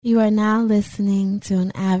You are now listening to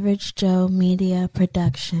an Average Joe Media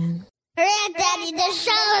production. Hurry, Daddy, the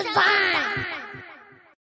show is on!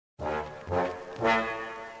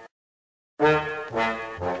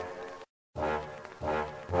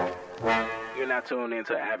 You're not tuned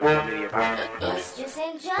into Average Joe Media podcast. It's Juice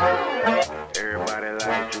and Joe. Everybody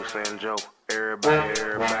like Juice and Joe.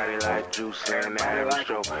 Everybody like Juice and Average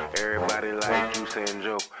Joe. Everybody like Juice and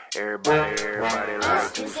Joe. Everybody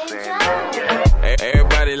like Juice and yeah.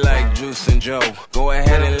 Everybody like Juice and Joe. Go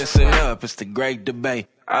ahead and listen up. It's the great debate.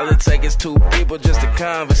 All it takes is two people just to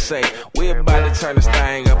conversate. We about to turn this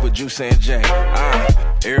thing up with Juice and Jay.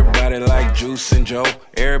 Everybody like Juice and Joe.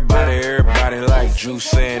 Everybody like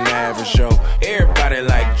Juice and Average Joe. Everybody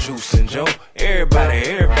like Juice and Joe. Everybody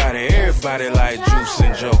like Juice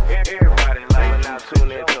and Joe. Everybody like now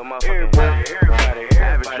tune in to my everybody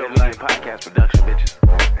Average Joe Media podcast production, bitches.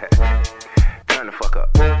 Turn the fuck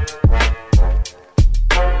up.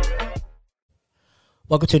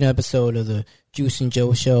 Welcome to an episode of the Juice and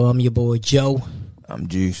Joe Show. I'm your boy Joe. I'm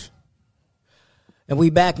Juice. And we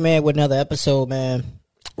back, man, with another episode, man.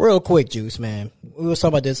 Real quick, Juice, man. We were talking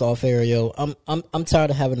about this off air, yo. I'm tired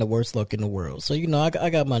of having the worst luck in the world. So, you know, I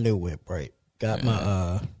got my new whip, right? Got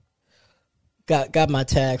my got my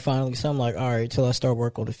tag finally. So I'm like, all right, till I start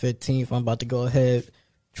work on the 15th, I'm about to go ahead,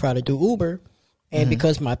 try to do Uber. And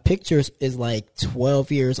because my pictures is like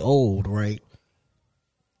 12 years old, right?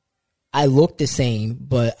 I look the same,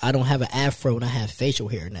 but I don't have an afro and I have facial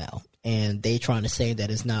hair now. And they trying to say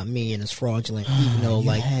that it's not me and it's fraudulent, even though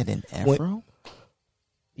You had an afro?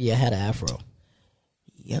 Yeah, I had an afro.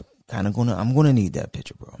 Yep. I'm gonna need that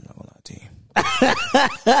picture, bro. I'm not gonna lie to you.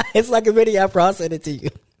 It's like a mini afro. I'll send it to you.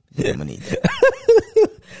 Yeah, I'm gonna need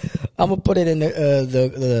that. I'm gonna put it in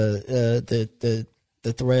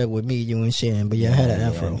the thread with me, you, and Shan. But yeah, I had an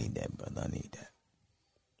afro. I need that, brother. I need that.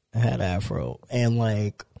 I had an afro,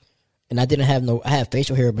 and I didn't have I had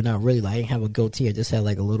facial hair, but not really. Like, I didn't have a goatee. I just had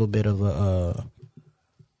like a little bit of a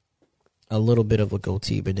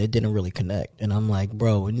goatee, but it didn't really connect. And I'm like,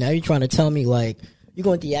 bro, now you're trying to tell me like you're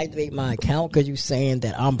going to deactivate my account because you're saying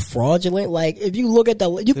that I'm fraudulent. Like, if you look at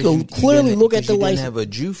you can clearly look at the license. You didn't have a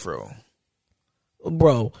Jufro,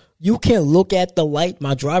 bro. You can look at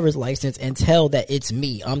my driver's license and tell that it's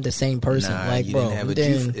me. I'm the same person. Nah, like, you bro, didn't have a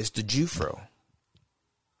Jufro. It's the Jufro.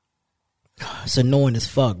 It's annoying as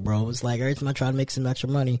fuck, bro. It's like every time I try to make some extra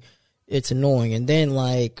money, it's annoying. And then,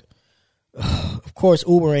 like, of course,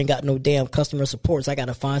 Uber ain't got no damn customer support, so I got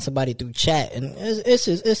to find somebody through chat, and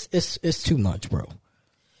it's too much, bro.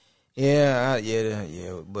 Yeah.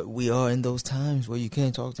 But we are in those times where you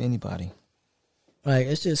can't talk to anybody. Like,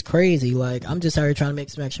 it's just crazy. Like, I'm just out here trying to make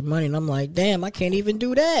some extra money, and I'm like, damn, I can't even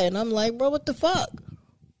do that. And I'm like, bro, what the fuck?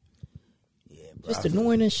 Yeah, bro, just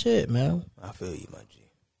annoying as shit, man. I feel you, my G.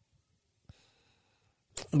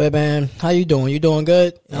 But man, how you doing? You doing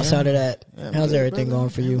good? Yeah. Outside of that, how's good, everything brother. going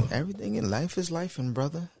for you? Everything in life is life, and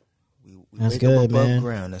brother. We That's wake good, up above man.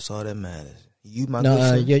 ground. That's all that matters. You, my good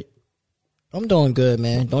son? I'm doing good,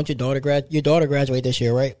 man. Don't your daughter graduate this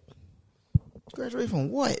year, right? Graduate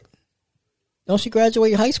from what? Don't she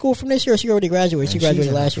graduate high school from this year? Or she already graduated. Man, she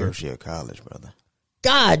graduated last year. First year of college, brother.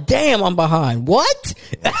 God damn, I'm behind. What?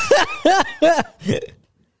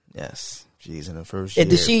 Yes, she's in the first year. And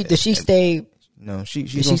did she stay? No,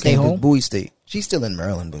 she's did she stay home? Bowie State. She's still in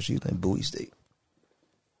Maryland, but she's in Bowie State.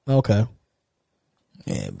 Okay.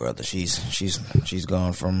 Yeah, brother, she's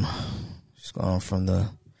gone from the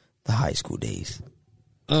high school days.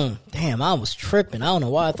 Damn, I was tripping. I don't know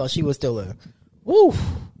why I thought she was still there. Woo.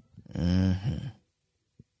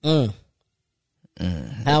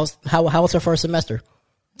 How was her first semester?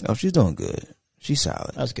 Oh, she's doing good. She's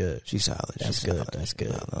solid. That's good. She's solid. That's good. That's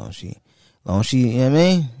good. Long she, you know what I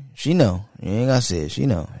mean? She know. You ain't gotta say it. She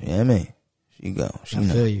know. You know what I mean? She go. She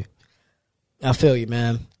know. I feel you,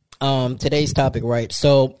 man. Today's topic, right?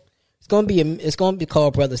 So it's gonna be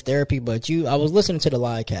called Brothers Therapy, but I was listening to the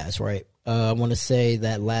live cast, right? I want to say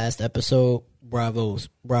that last episode, bravo.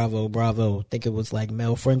 I think it was like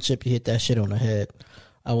male friendship. You hit that shit on the head.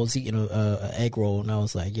 I was eating a egg roll, and I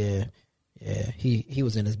was like, yeah. He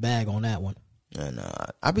was in his bag on that one. And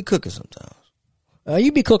I be cooking sometimes.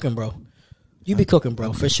 You be cooking, bro. You be cooking,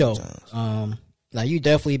 bro, for sure. Like, you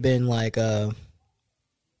definitely been like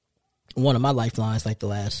one of my lifelines, like the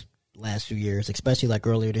last few years, especially like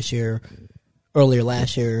earlier last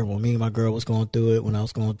year when me and my girl was going through it, when I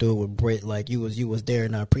was going through it with Britt. Like, you was there,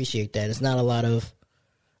 and I appreciate that. It's not a lot of.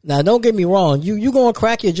 Now, don't get me wrong. You gonna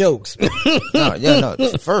crack your jokes. No.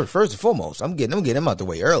 First and foremost, I'm getting them out the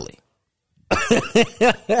way early.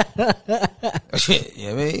 Shit, you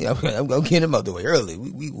know what I mean? I'm getting them out the way early.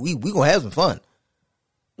 We gonna have some fun.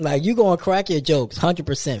 Like, you gonna crack your jokes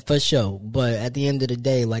 100% for sure, but at the end of the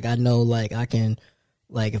day, like, I know, like, I can,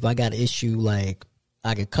 like, if I got an issue, like,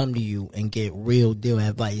 I can come to you and get real deal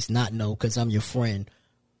advice, not no, because I'm your friend.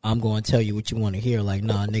 I'm going to tell you what you want to hear. Like,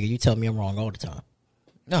 nah, nigga, you tell me I'm wrong all the time.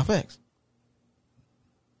 No, facts.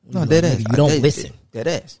 No, Like, that nigga, ass. you don't listen. That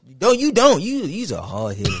ass. You don't. You's a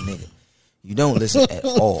hard-headed nigga. You don't listen at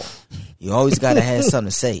all. You always got to have something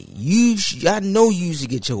to say. I know you used to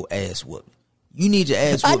get your ass whooped. You need your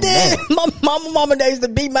ass I whooped did. now. My mama days to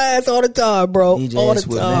beat my ass all the time, bro. You need your All ass the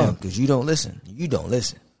whooped now time. because you don't listen. You don't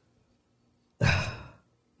listen.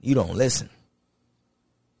 You don't listen.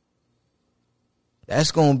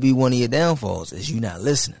 That's going to be one of your downfalls is you not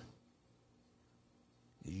listening.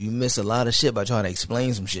 You miss a lot of shit by trying to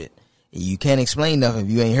explain some shit. And you can't explain nothing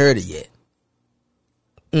if you ain't heard it yet.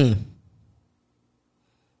 I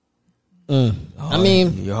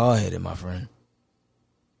mean, you're hard-headed, my friend.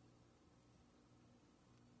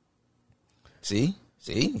 See?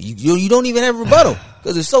 You don't even have rebuttal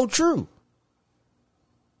because it's so true.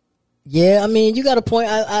 yeah, I mean, you got a point.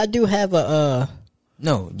 I do have a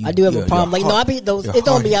No, I do have a problem. Like, no, I be those. It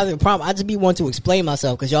don't be having a problem. I just be wanting to explain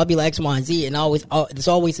myself because y'all be like X, Y, and Z, and there's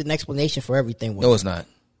always an explanation for everything. No, it's not.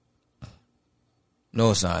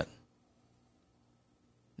 No, it's not.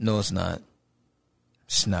 No, it's not.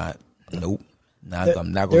 It's not. Nope.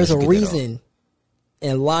 I'm not going to. There's a reason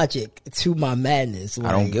and logic to my madness.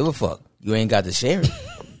 I don't give a fuck. You ain't got to share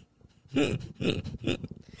it.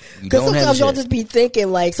 Because sometimes y'all just be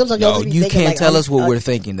thinking like. Sometimes y'all just be you thinking can't like, tell us what we're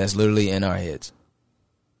thinking. That's literally in our heads.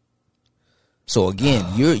 So again,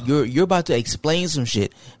 you're about to explain some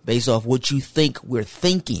shit based off what you think we're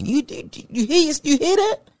thinking. You hear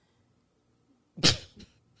that?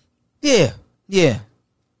 Yeah.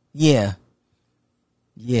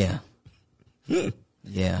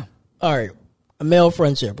 All right, a male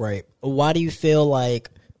friendship, right? Why do you feel like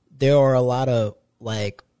there are a lot of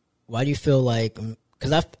like? Why do you feel like?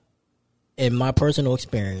 Because in my personal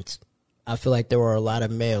experience, I feel like there are a lot of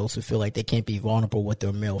males who feel like they can't be vulnerable with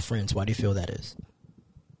their male friends. Why do you feel that is?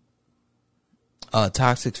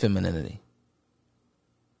 Toxic femininity.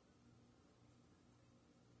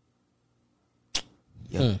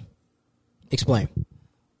 Yep. Explain.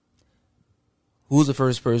 Who's the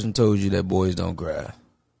first person told you that boys don't cry?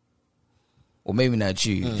 Well, maybe not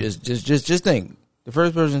you. Just think. The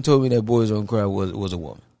first person told me that boys don't cry was a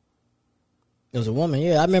woman. It was a woman.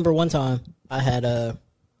 Yeah, I remember one time I had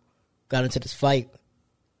got into this fight.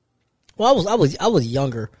 Well, I was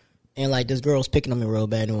younger, and like this girl was picking on me real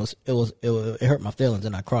bad, and it hurt my feelings,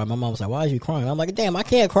 and I cried. My mom was like, "Why are you crying?" I'm like, "Damn, I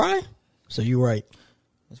can't cry." So you're right.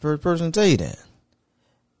 That's the first person to tell you that.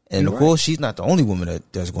 And of course, she's not the only woman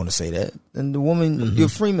that's going to say that. And the woman, your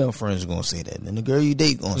female friends are going to say that. And the girl you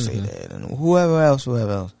date going to say that. And whoever else.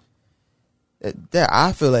 That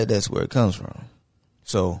I feel like that's where it comes from.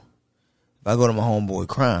 So, if I go to my homeboy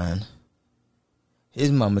crying,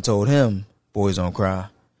 his mama told him, boys don't cry.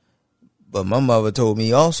 But my mother told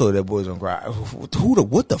me also that boys don't cry.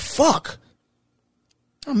 What the fuck?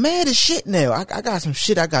 I'm mad as shit now. I got some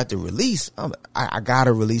shit I got to release. I got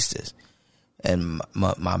to release this. And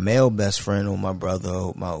my male best friend or my brother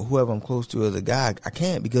or whoever I'm close to as a guy, I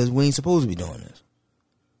can't because we ain't supposed to be doing this.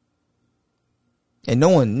 And no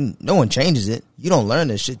one changes it. You don't learn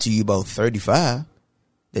that shit till you about 35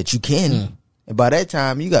 that you can. And by that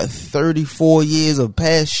time, you got 34 years of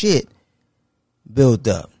past shit built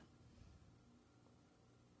up.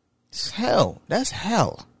 It's hell. That's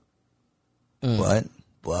hell. But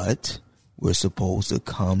we're supposed to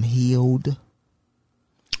come healed.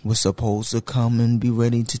 We're supposed to come and be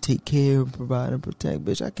ready to take care, provide, and protect.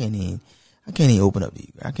 Bitch, I can't even open up to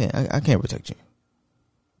you. I can't protect you.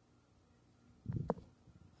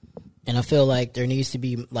 And I feel like there needs to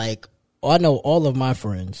be like, I know all of my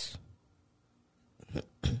friends.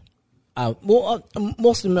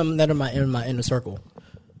 Most of them that are in my inner circle,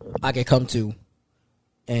 I can come to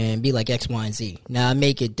and be like X, Y, and Z. Now I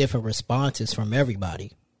may get different responses from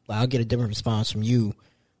everybody. Like I'll get a different response from you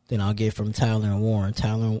than I'll get from Tyler and Warren.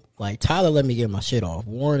 Tyler let me get my shit off.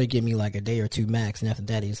 Warren will give me like a day or two max, and after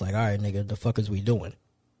that he's like, all right, nigga, the fuck is we doing?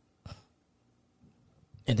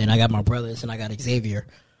 And then I got my brothers and I got Xavier.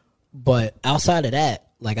 But outside of that,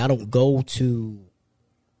 like I don't go to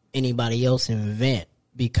anybody else and vent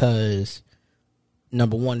because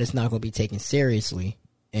number one, it's not going to be taken seriously,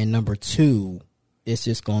 and number two, it's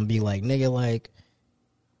just going to be like, nigga, like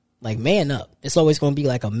man up. It's always going to be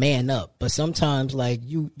like a man up. But sometimes like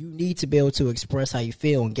you need to be able to express how you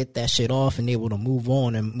feel and get that shit off and able to move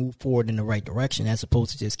on and move forward in the right direction as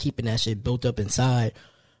opposed to just keeping that shit built up inside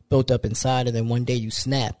and then one day you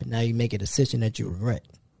snap and now you make a decision that you regret.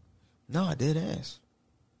 No, I did ask.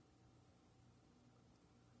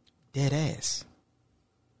 Dead ass.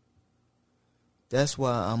 That's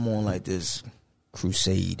why I'm on like this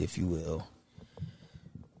crusade, if you will.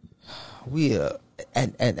 We are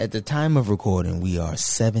at the time of recording, we are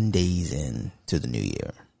 7 days into the new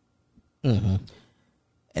year. Mm-hmm.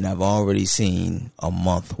 And I've already seen a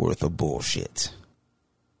month worth of bullshit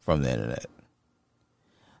from the internet.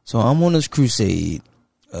 So I'm on this crusade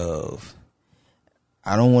of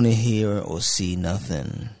I don't want to hear or see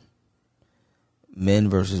nothing men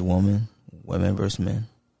versus women, women versus men.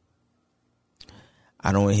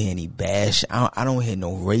 I don't want to hear any bash. I don't hear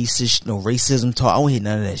no racism talk. I don't hear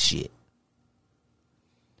none of that shit.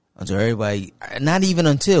 Until everybody, not even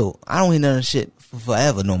until, I don't hear none of that shit for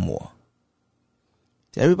forever no more.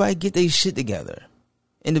 Till everybody get their shit together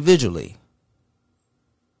individually.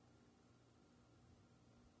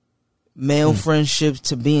 Male friendships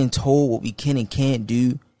to being told what we can and can't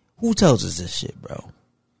do. Who tells us this shit, bro?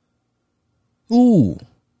 Who?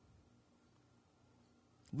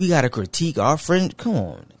 We gotta critique our friend. Come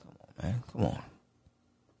on, man. Come on.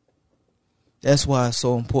 That's why it's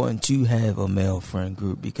so important to have a male friend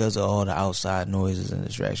group, because of all the outside noises and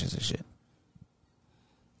distractions and shit.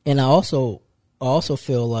 And I also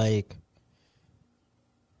feel like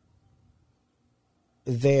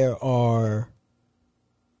there are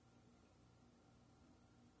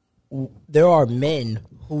men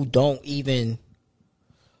who don't even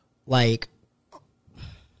like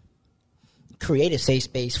create a safe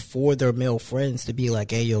space for their male friends to be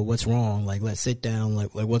like, hey, yo, what's wrong? Like, let's sit down.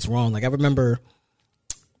 Like what's wrong? Like, I remember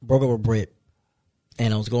broke up with Britt,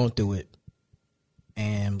 and I was going through it,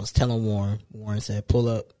 and was telling Warren. Warren said, pull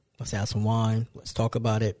up, let's have some wine, let's talk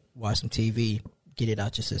about it, watch some TV, get it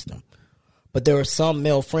out your system. But there are some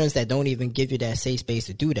male friends that don't even give you that safe space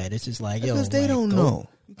to do that. It's just like, yo, because they don't know.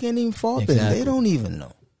 You can't even fault them. They don't even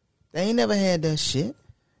know. They ain't never had that shit.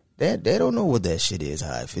 They don't know what that shit is,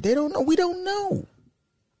 how I feel. They don't know. We don't know.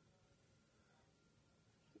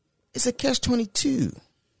 It's a catch-22.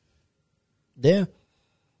 Yeah.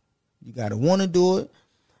 You got to want to do it.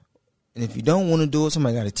 And if you don't want to do it,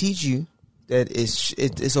 somebody got to teach you that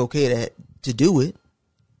it's okay to do it.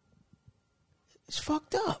 It's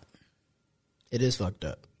fucked up. It is fucked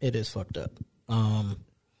up. It is fucked up.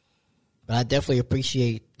 But I definitely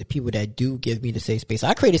appreciate the people that do give me the safe space.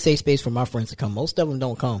 I create a safe space for my friends to come. Most of them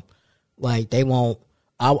don't come. Like, they won't.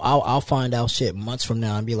 I'll find out shit months from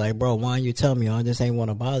now and be like, bro, why don't you tell me? I just ain't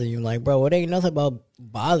want to bother you. Like, bro, it ain't nothing about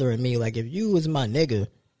bothering me. Like, if you was my nigga,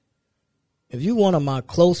 if you one of my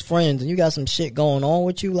close friends and you got some shit going on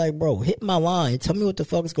with you, like, bro, hit my line. Tell me what the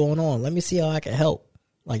fuck is going on. Let me see how I can help.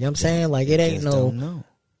 Like, you know what I'm saying? Like, it ain't no.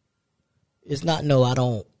 It's not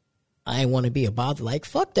I ain't want to be a bother. Like,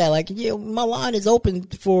 fuck that. Like, yeah, my line is open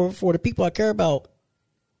for the people I care about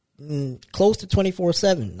close to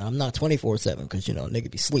 24/7. I'm not 24/7 because, you know, nigga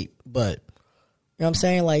be sleep. But, you know what I'm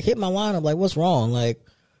saying? Like, hit my line. I'm like, what's wrong? Like,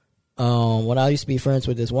 when I used to be friends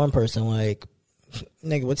with this one person, like,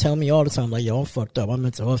 nigga would tell me all the time, like, yo, I'm fucked up. My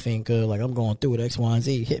mental health ain't good. Like, I'm going through it, X, Y, and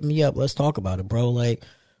Z. Hit me up. Let's talk about it, bro. Like,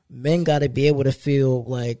 men got to be able to feel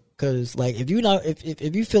like, because like if you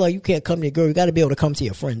feel like you can't come to your girl, you got to be able to come to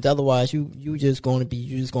your friends. Otherwise, you just going to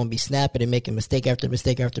be snapping and making mistake after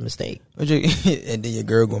mistake after mistake. And then your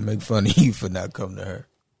girl gonna make fun of you for not coming to her.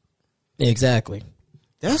 Exactly.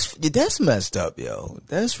 That's messed up, yo.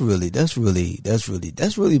 That's really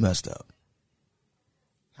messed up.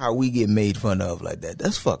 How we get made fun of like that?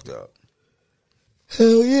 That's fucked up.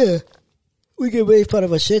 Hell yeah, we get made fun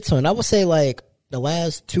of a shit ton. I would say like, the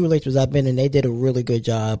last 2 relationships I've been in, they did a really good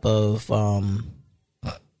job of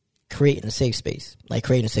creating a safe space. Like,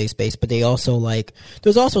 creating a safe space. But they also, like,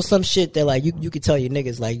 there's also some shit that, like, you could tell your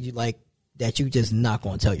niggas, like, you like, that you just not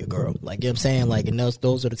going to tell your girl. Like, you know what I'm saying? Like, and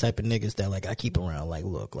those are the type of niggas that, like, I keep around. Like,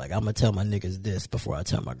 look, like, I'm going to tell my niggas this before I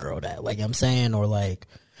tell my girl that. Like, you know what I'm saying? Or, like,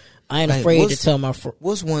 I ain't afraid to tell my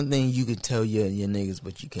what's one thing you could tell your niggas,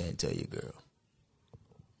 but you can't tell your girl?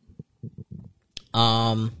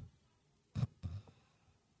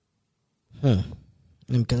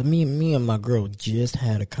 Because me and my girl just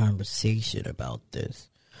had a conversation about this.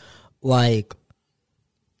 Like,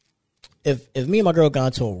 if me and my girl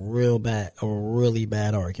got into a really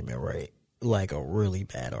bad argument, right? Like, a really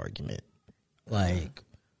bad argument. Like,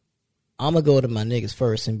 I'm going to go to my niggas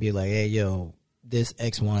first and be like, hey, yo, this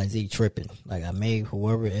X, Y, and Z tripping. Like, I may,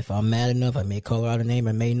 whoever, if I'm mad enough, I may call her out a name,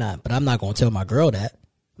 I may not. But I'm not going to tell my girl that.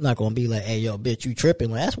 I'm not going to be like, hey, yo, bitch, you tripping.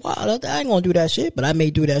 Like, that's wild. I ain't going to do that shit. But I may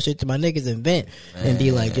do that shit to my niggas and vent and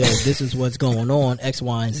be like, yo, this is what's going on, X,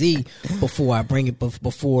 Y, and Z, before I bring it,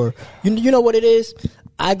 before. You know what it is?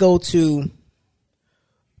 I go to,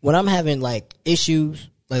 when I'm having, like, issues,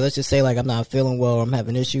 like let's just say like I'm not feeling well, or I'm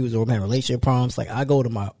having issues, or I'm having relationship problems. Like I go to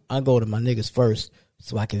my niggas first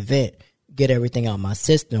so I can vent, get everything out of my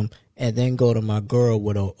system, and then go to my girl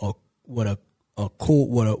with a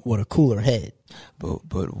cooler head.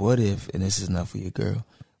 But what if, and this is not for your girl,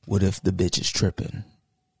 what if the bitch is tripping?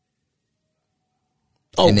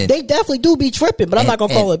 Oh, then, they definitely do be tripping, but I'm not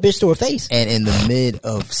gonna call a bitch to her face. And in the mid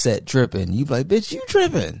of set tripping, you be like, bitch, you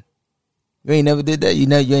tripping. You ain't never did that? You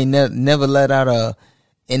ain't never let out a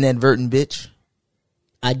inadvertent bitch?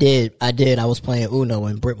 I did. I was playing Uno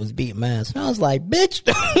and Britt was beating my ass. And I was like, bitch.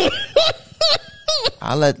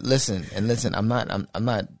 Listen, I'm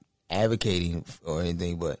not advocating or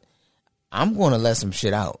anything, but I'm gonna let some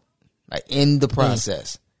shit out. Like in the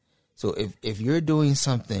process. So if you're doing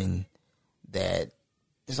something that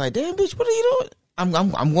it's like, damn bitch, what are you doing?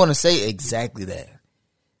 I'm gonna say exactly that.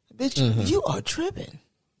 Bitch, you are tripping.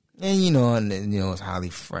 And it's highly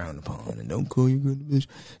frowned upon. And don't call your girl a bitch.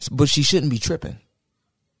 But she shouldn't be tripping.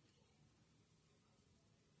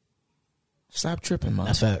 Stop tripping, man.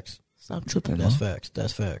 That's facts. Stop tripping, That's man. facts.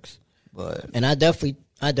 That's facts. But and I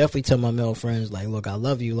definitely tell my male friends, like, look, I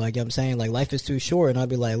love you. Like, I'm saying, like, life is too short. And I'd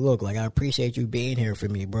be like, look, like, I appreciate you being here for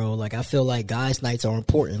me, bro. Like, I feel like guys' nights are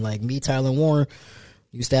important. Like, me, Tyler, and Warren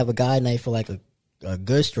used to have a guy night for like a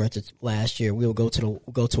good stretch last year. We would go to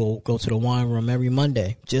the wine room every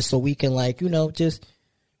Monday just so we can, like, just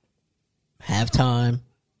have time,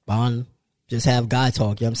 bond, just have guy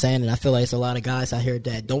talk. You know what I'm saying? And I feel like it's a lot of guys out here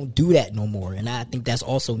that don't do that no more. And I think that's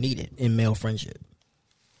also needed in male friendship.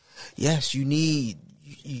 Yes, you need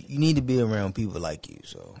to be around people like you.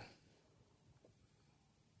 So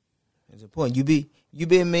it's important. You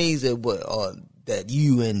be amazed at what that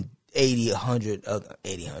you and 80,000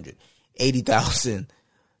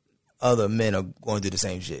 other men are going through the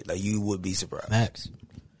same shit. Like, you would be surprised. Facts.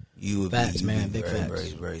 You would facts, be man. very, Big facts.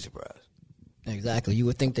 very, very surprised. Exactly. You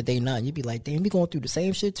would think that they not. You'd be like, damn, we going through the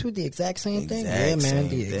same shit too? The exact same thing? Yeah, man,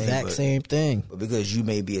 the exact same thing. But because you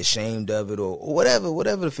may be ashamed of it or whatever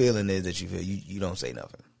the feeling is that you feel, you don't say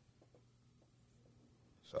nothing.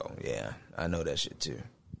 So, yeah, I know that shit too.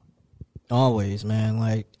 Always, man.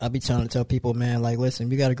 Like, I be trying to tell people, man, like, listen,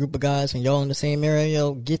 you got a group of guys and y'all in the same area,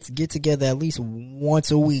 yo, get together at least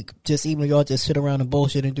once a week. Just even y'all just sit around and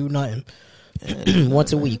bullshit and do nothing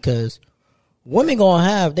once a week, because women gonna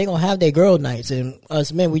have their girl nights, and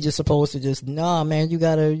us men, we just supposed to just, nah, man, you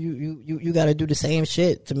gotta do the same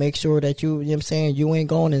shit to make sure that you know what I'm saying, you ain't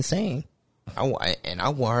going insane. I want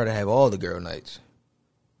her to have all the girl nights.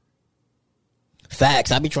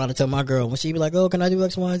 Facts. I be trying to tell my girl when she be like, "Oh, can I do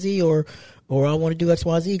X, Y, Z?" or "I want to do X,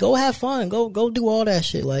 Y, Z." Go have fun. Go do all that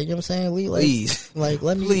shit. Like, you know what I'm saying? Please, like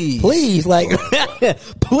let me, please, like,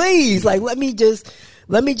 please, like, let me just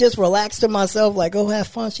relax to myself. Like, go have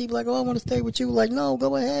fun. She be like, "Oh, I want to stay with you." Like, no,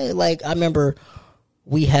 go ahead. Like, I remember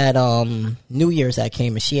we had New Year's that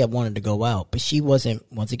came and she had wanted to go out, but she wasn't,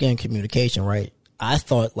 once again, communication, right? I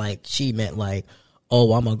thought like she meant like,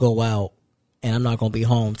 oh, I'm gonna go out and I'm not gonna be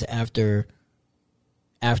home to after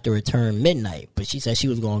it turned midnight. But she said she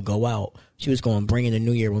was going to go out. She was going to bring in the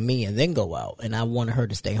New Year with me and then go out. And I wanted her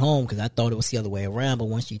to stay home because I thought it was the other way around. But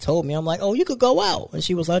when she told me, I'm like, oh, you could go out. And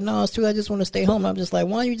she was like, no, it's true. I just want to stay home. I'm just like,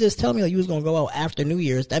 why don't you just tell me like you was going to go out after New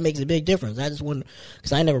Year's? That makes a big difference. I just wanted,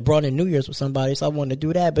 because I never brought in New Year's with somebody, so I wanted to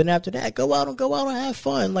do that. But after that, go out and have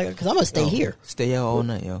fun. Like, because I'm going to stay here. Stay out all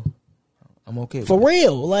night, yo. I'm okay with For it.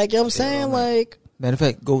 real. Like, you know what I'm saying? Like, matter of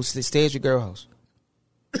fact, go stay at your girl house.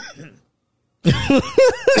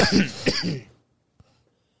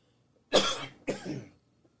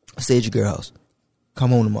 Stay at your girl house.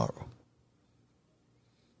 Come home tomorrow.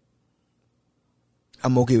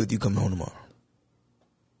 I'm okay with you coming home tomorrow.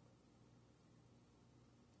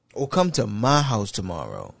 Or come to my house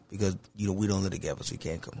tomorrow because we don't live together, so you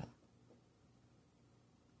can't come home.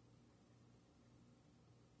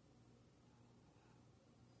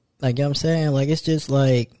 Like, you know what I'm saying? Like, it's just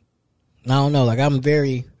like, I don't know. Like, I'm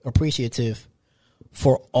very appreciative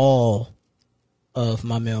for all of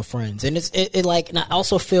my male friends. And it like, and I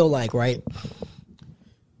also feel like, right,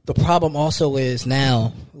 the problem also is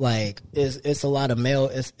now, like, it's a lot of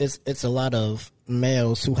it's a lot of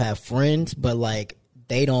males who have friends, but like,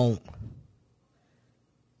 they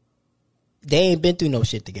ain't been through no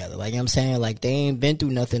shit together. Like, you know what I'm saying? Like, they ain't been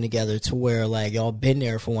through nothing together to where, like, y'all been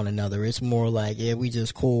there for one another. It's more like, yeah, we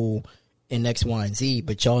just cool in X, Y, and Z,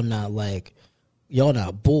 but y'all not, like, y'all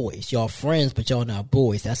not boys. Y'all friends, but y'all not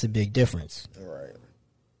boys. That's a big difference. Right.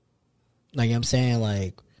 Like, you know what I'm saying?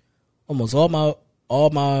 Like, almost all my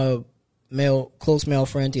close male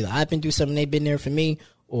friends, either I've been through something, they've been there for me,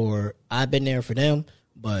 or I've been there for them,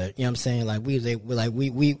 But you know what I'm saying, like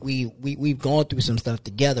we've gone through some stuff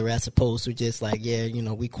together as opposed to just like, yeah, you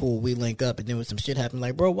know, we cool, we link up, and then when some shit happen,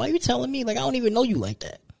 like, bro, why you telling me? Like, I don't even know you like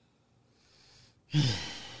that.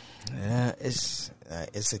 Yeah, it's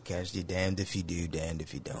a catch. You're damned if you do, damned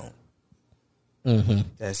if you don't. Mm-hmm.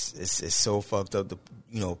 It's so fucked up to,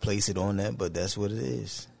 you know, place it on that, but that's what it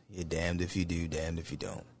is. You're damned if you do, damned if you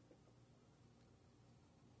don't.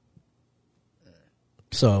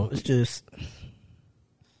 So it's just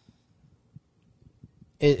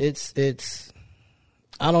it's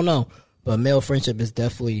I don't know, but male friendship is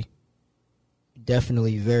definitely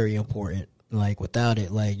very important. Like without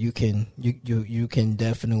it, like you can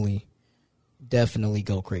definitely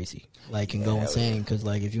go crazy, like and go insane. Because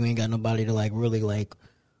like if you ain't got nobody to like really like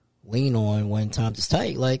lean on when times is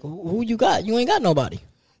tight, like who you got? You ain't got nobody.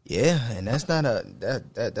 Yeah, and that's not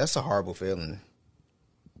that's a horrible feeling.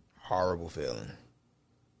 Horrible feeling.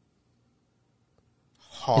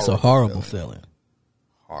 It's a horrible feeling.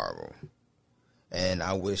 Horrible. And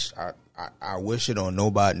I wish it on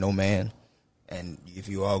nobody, no man. And if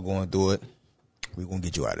you all going through it, we're gonna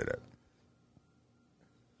get you out of that.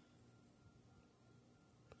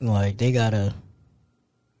 Like they gotta,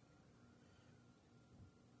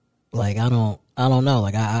 like I don't know.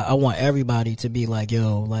 Like I want everybody to be like,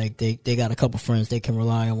 yo, like they got a couple friends they can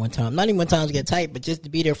rely on when time, not even when times get tight, but just to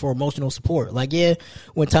be there for emotional support. Like yeah,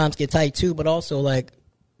 when times get tight too, but also like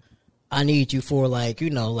I need you for like, you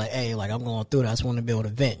know, like hey, like I'm going through that. I just want to be able to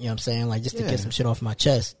vent. You know what I'm saying? Like just to get some shit off my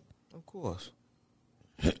chest. Of course.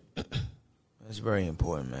 That's very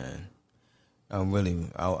important, man. I don't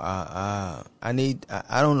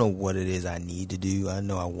know what it is I need to do. I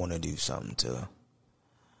know I want to do something to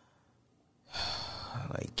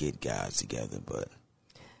like get guys together, but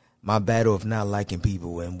my battle of not liking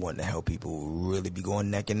people and wanting to help people will really be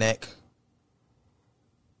going neck and neck.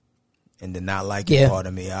 And the not liking part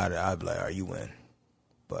of me, I'd be like, "Are you win?"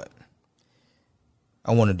 But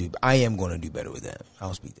I am going to do better with that.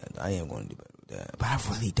 I'll speak that. I am going to do better with that. But I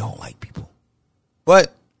really don't like people.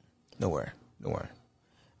 But don't worry. I'm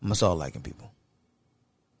gonna start liking people.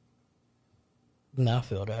 No, I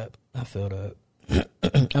feel that. I feel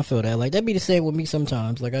that. Like that be the same with me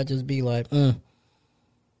sometimes. Like I just be like,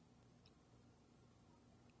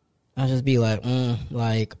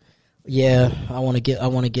 like, yeah, I want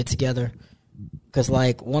to get together, cause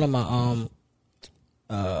like one of my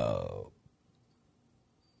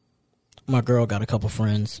my girl got a couple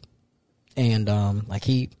friends, and like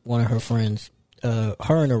one of her friends, her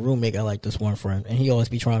and her roommate got like this one friend, and he always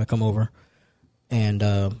be trying to come over. And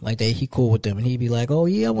like he cool with them, and he'd be like, "Oh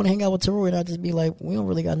yeah, I want to hang out with Teru," and I'd just be like, "We don't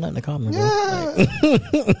really got nothing in common, bro."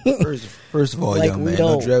 Like, first of all, like, young man,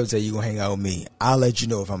 don't ever say you gonna hang out with me. I'll let you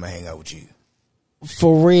know if I'm gonna hang out with you.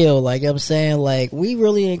 For real, like I'm saying, like we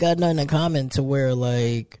really ain't got nothing in common to where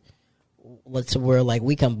we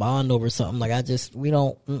can bond over something. Like we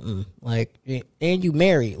don't. Like, and you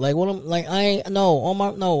married? Like what? I'm like I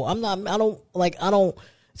don't.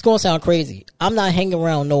 It's gonna sound crazy. I'm not hanging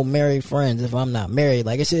around no married friends if I'm not married.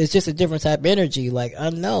 Like it's just a different type of energy. Like I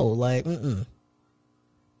know. Like No,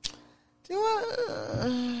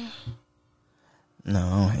 I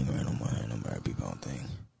don't hang around no married people. I don't think.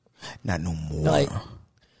 Not no more.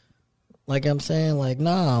 Like I'm saying, like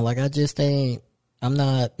nah. Like I just ain't. I'm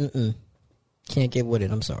not. Can't get with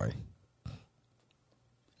it. I'm sorry.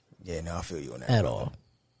 Yeah, no, I feel you on that. At all.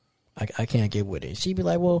 I can't get with it. She'd be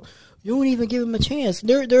like, well, you don't even give him a chance.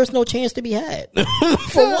 There's no chance to be had.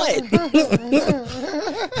 For what?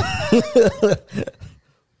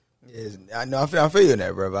 Yes, I know. I feel you on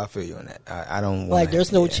that, bro. I feel you on that. I don't want like.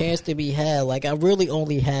 There's no chance to be had. Like I really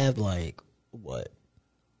only have like what,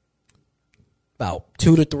 about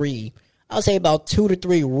 2 to 3. I'll say about 2 to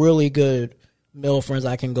 3 really good male friends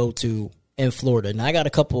I can go to in Florida. And I got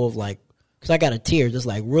a couple of like, because I got a tier, just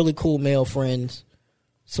like really cool male friends,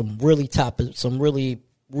 some really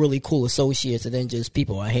cool associates, and then just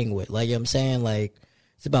people I hang with. Like, you know what I'm saying? Like,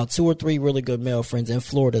 it's about 2 or 3 really good male friends in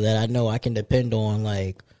Florida that I know I can depend on,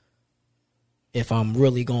 like, if I'm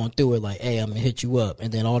really going through it, like, hey, I'm going to hit you up. And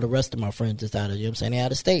then all the rest of my friends is out of, you know what I'm saying, they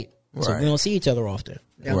out of state. Right. So we don't see each other often.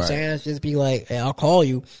 You know what I'm saying? It's just be like, hey, I'll call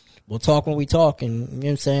you. We'll talk when we talk. And, you know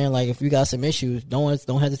what I'm saying? Like, if you got some issues, don't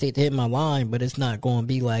hesitate to hit my line, but it's not going to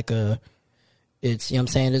be like it's, you know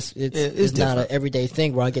what I'm saying? It's not an everyday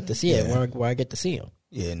thing where I get to see it, where I get to see him.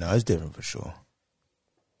 Yeah, no, it's different for sure.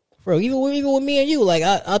 Bro, even with me and you, like,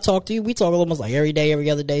 I talk to you, we talk almost like every day, every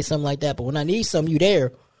other day, something like that. But when I need something, you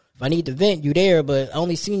there. If I need to vent, you there. But I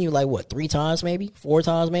only seen you like, what, 3 times maybe? 4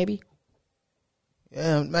 times maybe?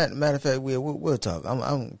 Yeah, matter of fact, we'll talk.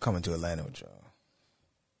 I'm coming to Atlanta with y'all.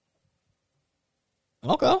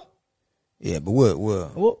 Okay. Yeah, but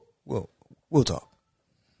we'll talk.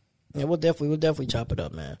 Yeah, we'll definitely chop it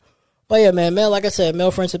up, man. But yeah, man, like I said,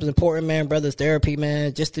 male friendship is important, man. Brothers therapy,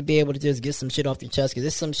 man, just to be able to just get some shit off your chest, because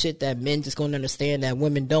it's some shit that men just gonna understand that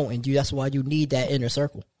women don't, and that's why you need that inner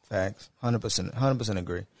circle. Facts, 100%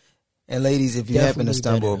 agree. And ladies, if you happen to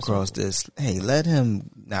stumble across this, hey, let him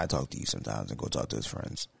not talk to you sometimes and go talk to his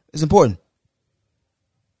friends. It's important.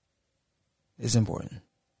 It's important.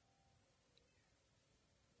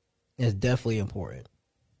 It's definitely important.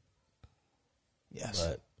 Yes.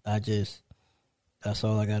 But that's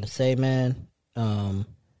all I got to say, man. And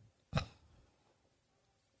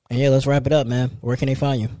yeah, let's wrap it up, man. Where can they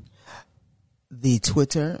find you? The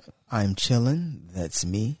Twitter, I'm chilling. That's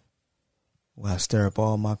me. Where I stir up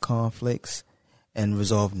all my conflicts and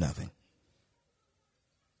resolve nothing.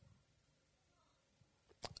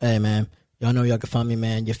 Hey, man. Y'all know y'all can find me,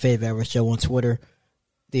 man. Your favorite average show on Twitter.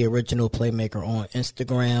 The Original Playmaker on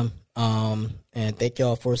Instagram. And thank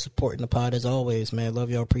y'all for supporting the pod as always, man. Love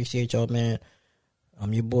y'all. Appreciate y'all, man.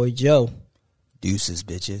 I'm your boy Joe. Deuces,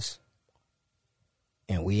 bitches.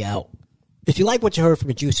 And we out. If you like what you heard from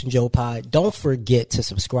the Juice and Joe pod, don't forget to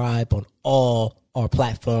subscribe on all our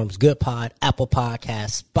platforms. Good Pod, Apple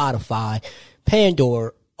Podcasts, Spotify,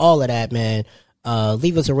 Pandora, all of that, man.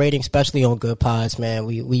 Leave us a rating, especially on Good Pods, man.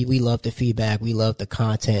 We love the feedback. We love the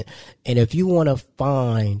content. And if you want to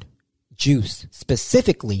find Juice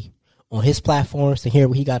specifically on his platforms to hear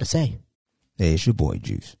what he got to say. Hey, it's your boy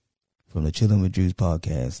Juice from the Chillin' with Juice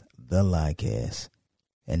podcast, the Livecast,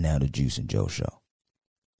 and now the Juice and Joe show.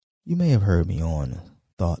 You may have heard me on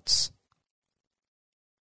Thoughts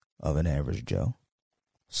of an Average Joe.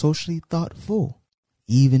 Socially thoughtful.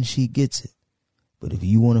 Even she gets it. But if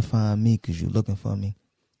you want to find me because you're looking for me,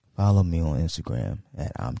 follow me on Instagram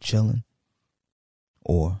at I'm Chillin'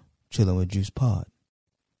 or Chillin' with Juice Pod.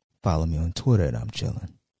 Follow me on Twitter at I'm Chillin'.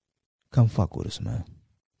 Come fuck with us, man.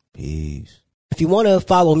 Peace. If you want to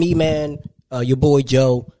follow me, man, your boy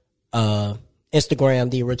Joe,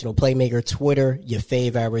 Instagram, The Original Playmaker, Twitter, your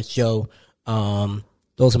fave average Joe.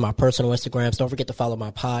 Those are my personal Instagrams. Don't forget to follow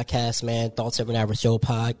my podcast, man. Thoughts of an Average Joe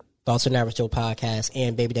podcast,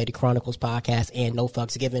 and Baby Daddy Chronicles podcast, and No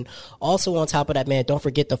Fucks Given. Also, on top of that, man, don't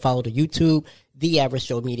forget to follow the YouTube, The Average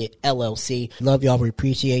Joe Media LLC. Love y'all. We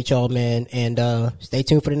appreciate y'all, man. And stay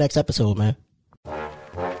tuned for the next episode, man.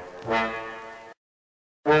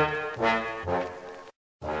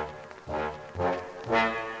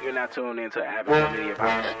 Tune into Average Media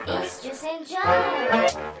Podcast. It's Juice and Joe.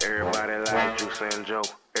 Everybody like Juice and Joe.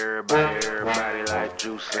 Everybody like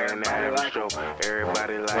Juice and Average Joe.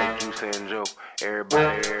 Everybody like Juice and Joe.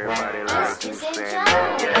 Everybody like Juice and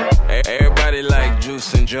Joe. Yeah. Everybody like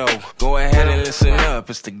Juice and Joe. Go ahead and listen up.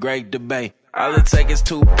 It's the great debate. All it takes is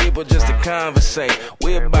two people just to conversate.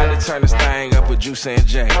 We're about to turn this thing up with Juice and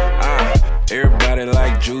Jay. Everybody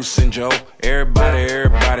like Juice and Joe.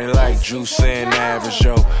 Everybody like Juice and Average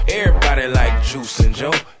Joe. Everybody like Juice and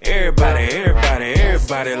Joe. Everybody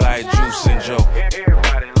like Juice and Joe.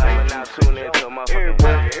 Everybody like now tune in to a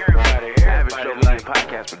motherfucking everybody Average Joe like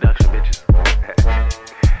podcast production, bitches.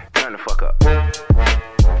 Turn the fuck up.